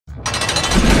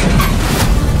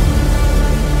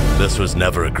This was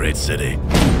never a great city,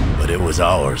 but it was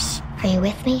ours. Are you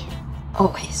with me?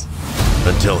 Always.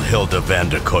 Until Hilda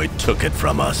Vanderkoy took it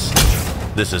from us.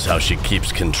 This is how she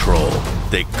keeps control.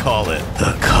 They call it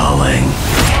the calling.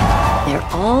 They're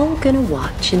all gonna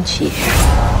watch and cheer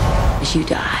as you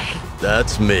die.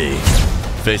 That's me,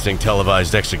 facing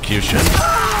televised execution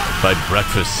by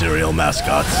breakfast cereal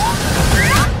mascots.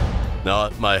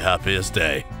 Not my happiest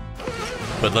day.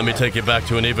 But let me take you back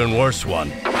to an even worse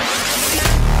one.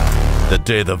 The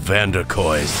day the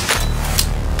Vanderkoys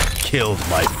killed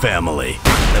my family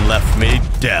and left me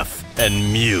deaf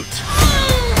and mute.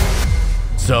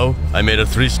 So, I made a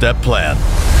 3-step plan.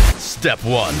 Step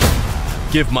 1,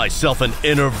 give myself an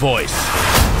inner voice.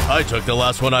 I took the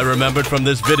last one I remembered from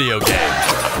this video game.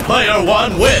 Player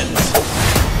 1 wins!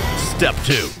 Step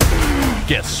 2,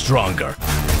 get stronger.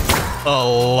 A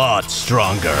lot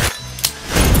stronger.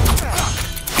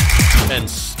 And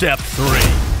step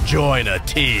 3, join a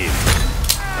team.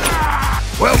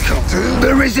 Welcome to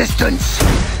the Resistance!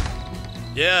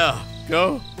 Yeah,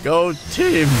 go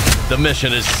team. The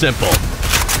mission is simple.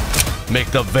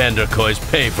 Make the Vanderkoys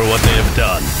pay for what they have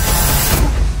done.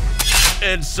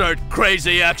 Insert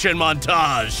crazy action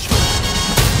montage.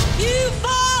 You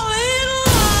fall in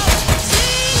love,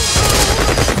 sing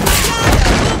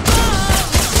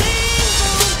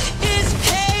is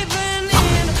caving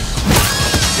in.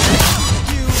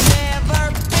 You never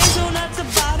been so nuts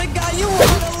about a guy you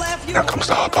wanna left. Now comes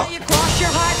the hard part. You cross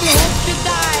your heart and hope to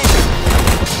die.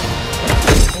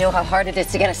 You know how hard it is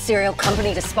to get a serial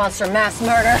company to sponsor mass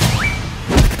murder?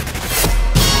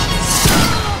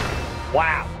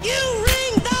 Wow. You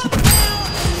ring the bell.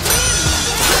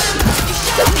 You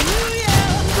shout, you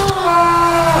yell.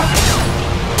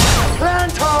 Plan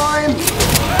time!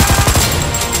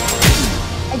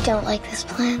 I don't like this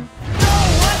plan. Oh,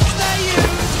 what's the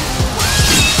use?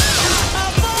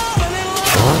 I'm falling in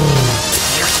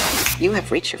love. You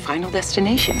have reached your final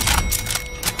destination.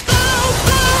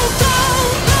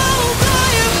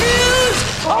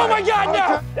 Oh my God,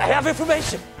 no! I have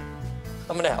information.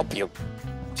 I'm gonna help you.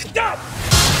 Stop!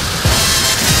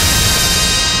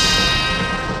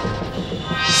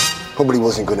 Probably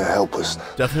wasn't gonna help us.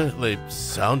 Definitely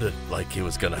sounded like he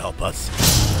was gonna help us.